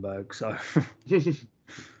Ludenberg, so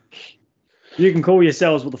you can call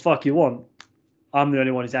yourselves what the fuck you want. I'm the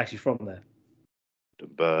only one who's actually from there.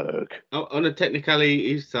 Ludenberg. Oh, on a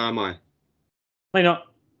technicality, so am I. No, you're not.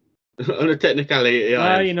 On a technicality,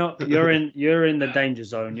 no, you're not. You're in the danger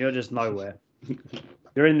zone. You're just nowhere.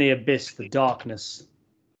 You're in the abyss, the darkness.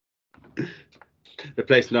 The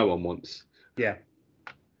place no one wants. Yeah.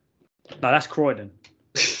 No, that's Croydon.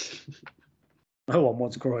 No one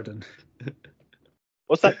wants Croydon.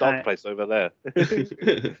 What's that dark place over there?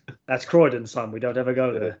 That's Croydon, son. We don't ever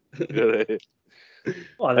go there.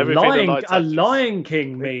 Well, a Lion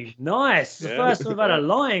King meme. Nice. The first time I've had a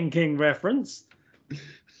Lion King reference.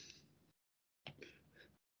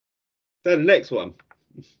 So the next one.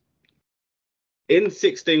 In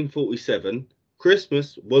 1647,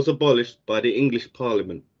 Christmas was abolished by the English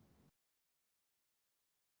Parliament.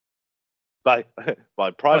 By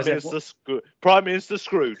Prime Minister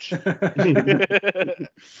Scrooge.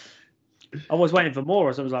 I was waiting for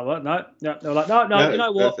more. So I was like, "What? No." They were like, "No. You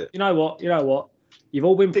know what? You've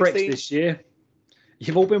all been pricks this year.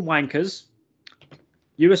 You've all been wankers.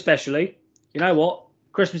 You especially. You know what?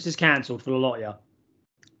 Christmas is cancelled for a lot of you.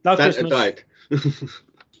 No Christmas. Died.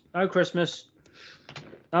 No Christmas.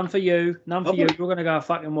 None for you. None for you. You're going to go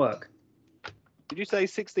fucking work." Did you say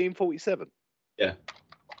 1647? Yeah.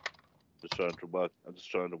 I'm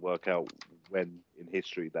just trying to work out when in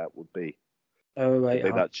history that would be. Oh wait,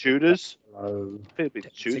 maybe that Tudors. Oh, it'd be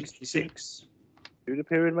Tudors. 66. Tudor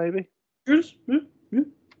period, maybe. Yes. If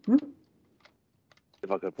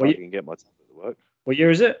I could fucking get my tablet to work. What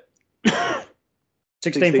year is it?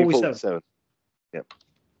 1647. Yep.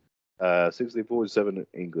 1647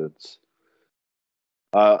 England.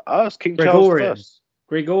 Ask King Charles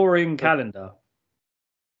Gregorian calendar.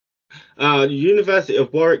 University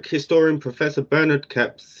of Warwick historian Professor Bernard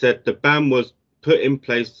Kemp said the ban was put in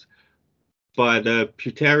place by the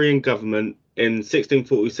Prussian government in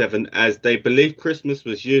 1647 as they believed Christmas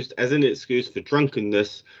was used as an excuse for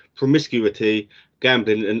drunkenness, promiscuity,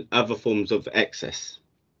 gambling, and other forms of excess.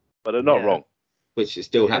 But they're not wrong. Which it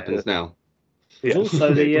still happens now. There's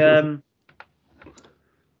also the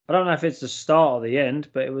I don't know if it's the start or the end,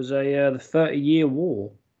 but it was the 30-Year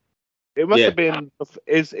War. It must have been.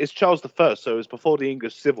 It's Charles I, so it was before the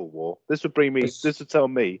English Civil War. This would bring me. This would tell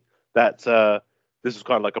me that this was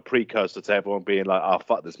kind of like a precursor to everyone being like, "Oh,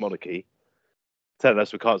 fuck this monarchy," telling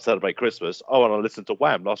us we can't celebrate Christmas. Oh, and I listened to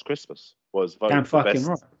Wham! Last Christmas was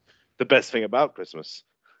the best thing about Christmas.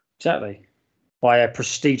 Exactly, by a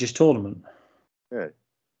prestigious tournament. Yeah.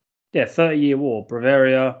 30-Year War.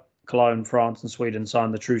 Bavaria, Cologne, France, and Sweden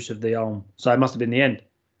signed the Truce of the Ulm. So it must have been the end.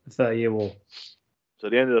 The 30-Year War. So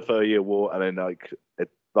the end of the 30-Year War, and then a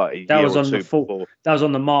that year was or on two before. That was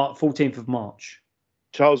on the 14th of March.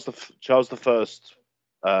 Charles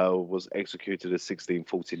I was executed in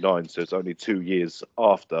 1649, so it's only 2 years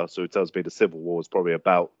after. So it tells me the Civil War is probably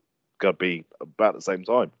going to be about the same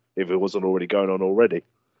time, if it wasn't already going on already.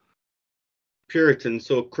 Puritans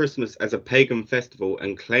saw Christmas as a pagan festival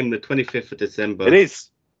and claimed the 25th of December. It is.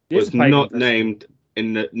 Was not named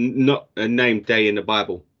not a named day in the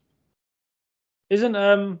Bible. Isn't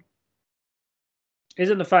the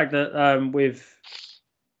fact that with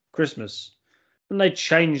Christmas, when they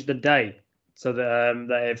changed the day so that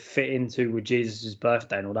it fit into with Jesus'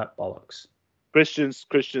 birthday and all that bollocks? Christians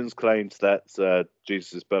claimed that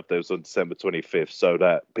Jesus' birthday was on December 25th, so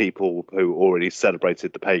that people who already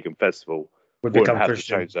celebrated the pagan festival wouldn't have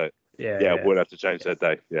Christian. To change that. Yeah, wouldn't have to change their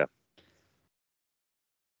day. Yeah.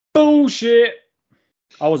 Bullshit.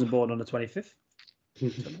 I wasn't born on the 25th.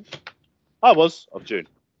 I was of June.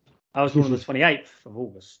 I was born on the 28th of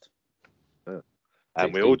August. Yeah.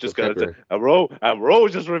 And we all just go to, and we're all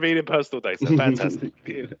just revealing personal dates. So fantastic.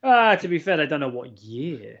 To be fair, they don't know what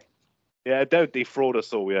year. Yeah, don't defraud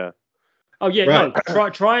us all. Yeah. Oh yeah, right. No.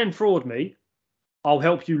 Try and fraud me. I'll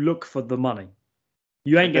help you look for the money.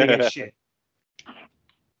 You ain't gonna get shit.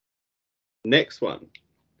 Next one.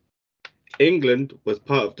 England was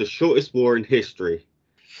part of the shortest war in history.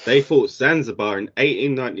 They fought Zanzibar in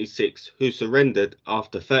 1896, who surrendered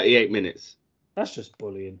after 38 minutes. That's just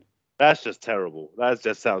bullying. That's just terrible. That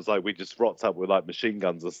just sounds like we just rocked up with like machine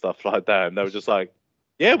guns and stuff like that, and they were just like,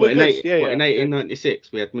 "Yeah, we're good." In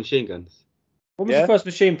 1896, we had machine guns. What was the first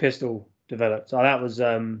machine pistol developed? Oh, that was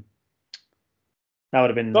that would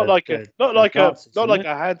have been not like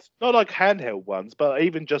handheld ones, but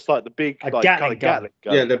even just like the big Gatling gun. That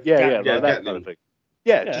kind of thing.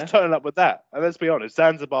 Yeah, just turning up with that. And let's be honest,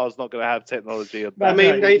 Zanzibar's not going to have technology.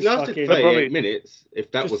 They lasted 38 minutes, if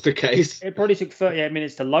that was the case. It probably took 38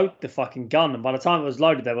 minutes to load the fucking gun, and by the time it was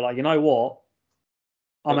loaded, they were like, you know what?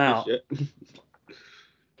 I'm out.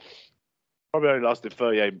 Probably only lasted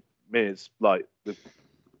 38 minutes. Like, the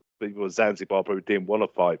people of Zanzibar probably didn't want to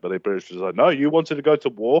fight, but the British was like, no, you wanted to go to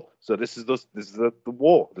war, so this is the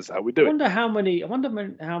war. This is how we do it. I wonder how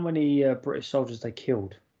many British soldiers they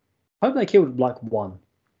killed. I hope they killed like one.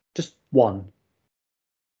 Just one.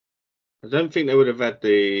 I don't think they would have had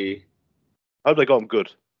the... I hope they got them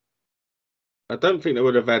good. I don't think they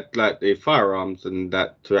would have had like the firearms and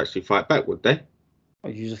that to actually fight back, would they? I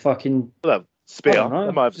use a fucking spear. They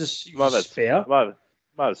might have spear. Might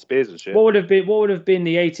have spears and shit. What would have been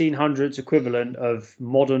the 1800s equivalent of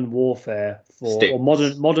modern warfare or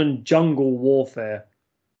modern jungle warfare?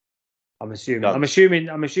 I'm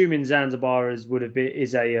assuming Zanzibar it's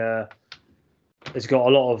got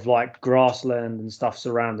a lot of like grassland and stuff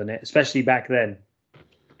surrounding it, especially back then.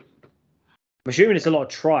 I'm assuming it's a lot of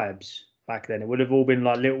tribes back then. It would have all been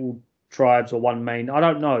like little tribes or one main. I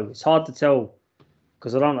don't know. It's hard to tell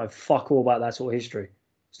because I don't know fuck all about that sort of history.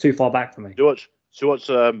 It's too far back for me. She watched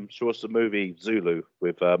the movie Zulu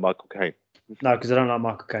with Michael Caine. No, because I don't like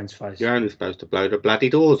Michael Caine's face. You're only supposed to blow the bloody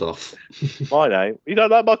doors off. Mine ain't. You don't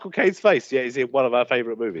like Michael Caine's face? Yeah, he's in one of our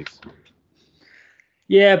favourite movies.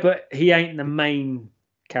 Yeah, but he ain't the main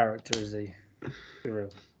character, is he? Be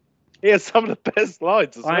real. He has some of the best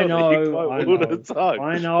lines as well. I know. The time.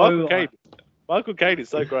 I know. Michael Caine is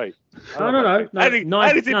so great. No. And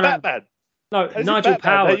he's in Batman. No, Nigel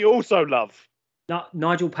Powers. That you also love.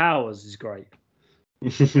 Nigel Powers is great.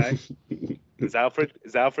 Okay. Is Alfred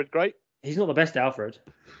great? He's not the best Alfred.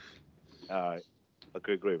 All right, I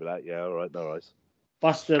could agree with that. Yeah, all right, no worries.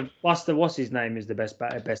 Buster, what's his name is the best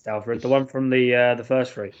Alfred, the one from the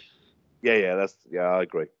first three. Yeah, I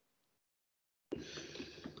agree.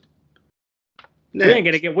 We ain't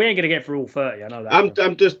gonna get through all 30. I know that.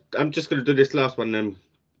 I'm just gonna do this last one. Then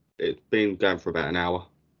it's been going for about an hour.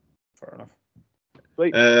 Fair enough.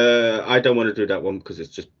 I don't want to do that one because it's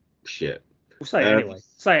just shit. We'll say it anyway.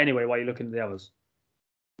 Say it anyway while you're looking at the others.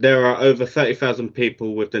 There are over 30,000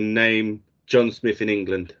 people with the name John Smith in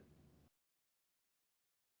England.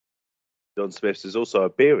 John Smith's is also a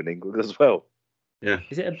beer in England as well. Yeah.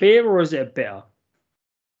 Is it a beer or is it a bitter?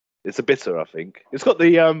 It's a bitter, I think. It's got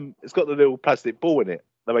the little plastic ball in it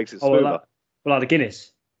that makes it smoother. Like the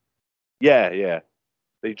Guinness. Yeah.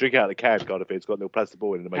 You drink out of the can kind of thing. It's got a little plastic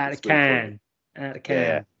ball in it that makes it smoother. Out of the can.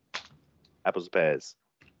 Yeah. Apples and pears.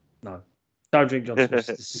 No. Don't drink John Smith's.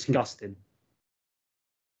 It's disgusting.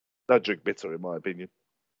 Don't drink bitter, in my opinion.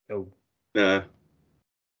 Oh. No.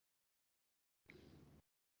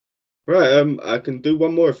 Right, I can do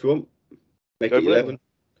one more if you want. Make it 11.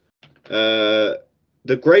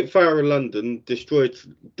 The Great Fire of London destroyed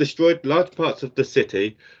large parts of the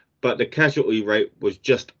city, but the casualty rate was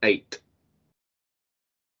just 8.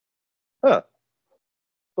 Huh.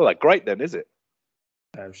 Well, that great then, is it?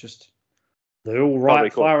 It was just the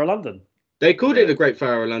all-right Fire of London. They called it the Great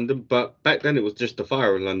Fire of London, but back then it was just the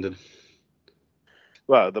Fire of London.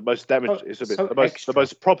 Well, the most damage is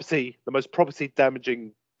the most property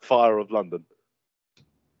damaging fire of London.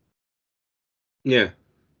 Yeah.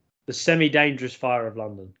 The semi-dangerous Fire of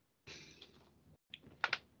London.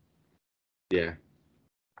 Yeah.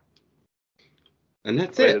 And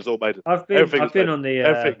that's it. It's all made. I've been on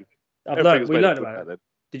the. We learned about it.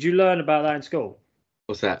 Did you learn about that in school?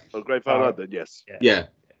 What's that? Oh, Great Fire of London. Yes. Yeah.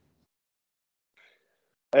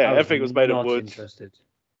 Yeah, everything was made of wood. Interested.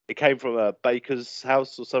 It came from a baker's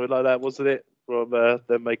house or something like that, wasn't it? From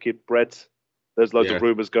them making bread. There's loads of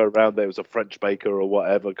rumours going around there was a French baker or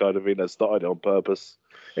whatever kind of thing that started it on purpose.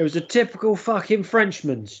 It was a typical fucking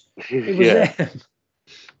Frenchman's. It was them.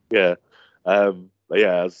 Yeah. But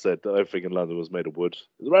yeah, as I said, everything in London was made of wood.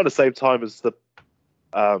 It was around the same time as the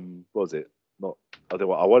what was it? Not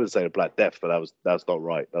I wanted to say the Black Death, but that's not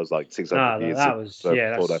right. That was like 600 years before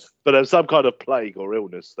that. But there was some kind of plague or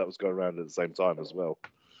illness that was going around at the same time as well.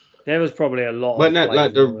 There was probably a lot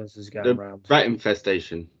of illnesses going around. Rat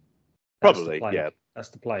infestation. Probably, yeah. That's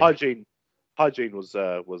the plague. Hygiene was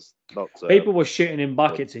not. People were shitting in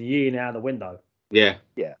buckets and yeeing out the window. Yeah.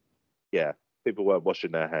 People weren't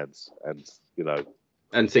washing their hands, and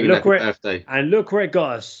and singing Happy Birthday. And look where it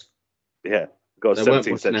got us. Yeah, got a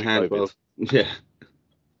 17th century COVID. Well, yeah.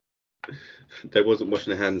 They wasn't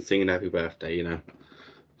washing their hands and singing Happy Birthday, And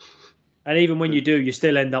even when you do, you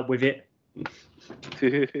still end up with it.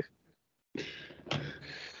 Do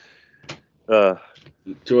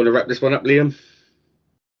you want to wrap this one up, Liam?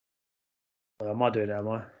 Am I doing it, am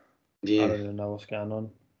I? Yeah. I don't even know what's going on.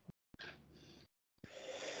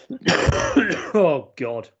 Oh,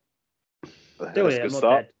 God. Do it. I'm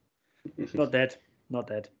not dead. Not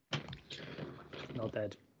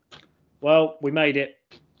dead. Well, we made it.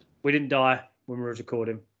 We didn't die when we were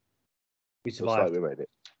recording. We survived. Looks like we made it.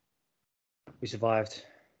 We survived.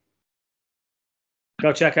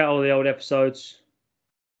 Go check out all the old episodes.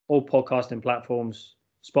 All podcasting platforms.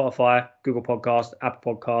 Spotify, Google Podcast,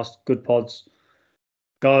 Apple Podcast, Good Pods.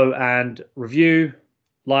 Go and review,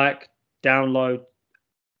 like, download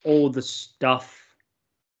all the stuff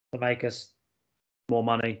to make us more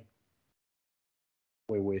money.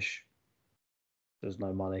 We wish. There's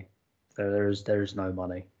no money. There is no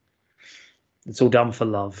money. It's all done for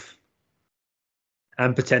love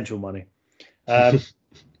and potential money. So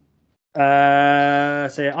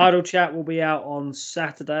Idle Chat will be out on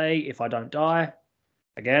Saturday if I don't die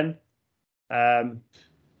again.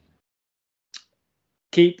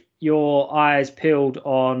 Keep your eyes peeled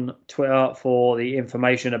on Twitter for the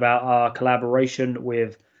information about our collaboration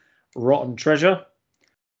with Rotten Treasure.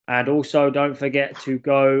 And also don't forget to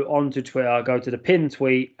go onto Twitter, go to the pinned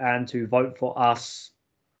tweet and to vote for us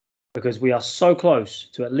because we are so close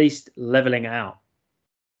to at least leveling out.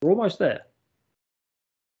 We're almost there.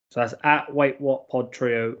 So that's at Wait What Pod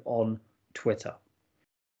Trio on Twitter.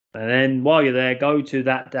 And then while you're there, go to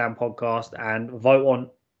That Damn Podcast and vote on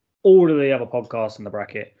all of the other podcasts in the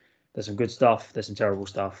bracket. There's some good stuff. There's some terrible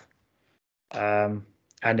stuff. And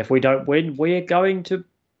if we don't win, we're going to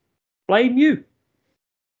blame you.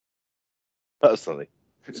 Personally.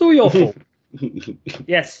 It's all your fault.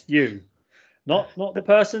 Yes, you. Not the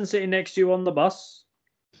person sitting next to you on the bus.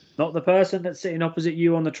 Not the person that's sitting opposite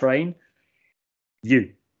you on the train.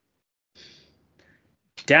 You.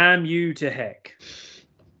 Damn you to heck.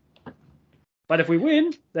 But if we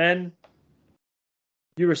win, then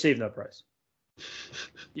you receive no praise.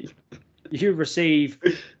 You receive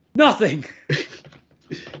nothing.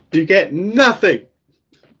 You get nothing.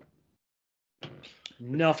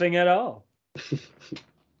 Nothing at all.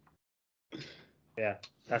 Yeah,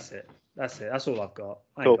 that's it. That's all I've got.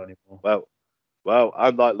 I ain't got any more. Well,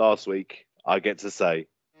 unlike last week, I get to say,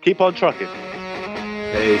 keep on trucking.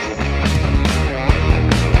 Peace.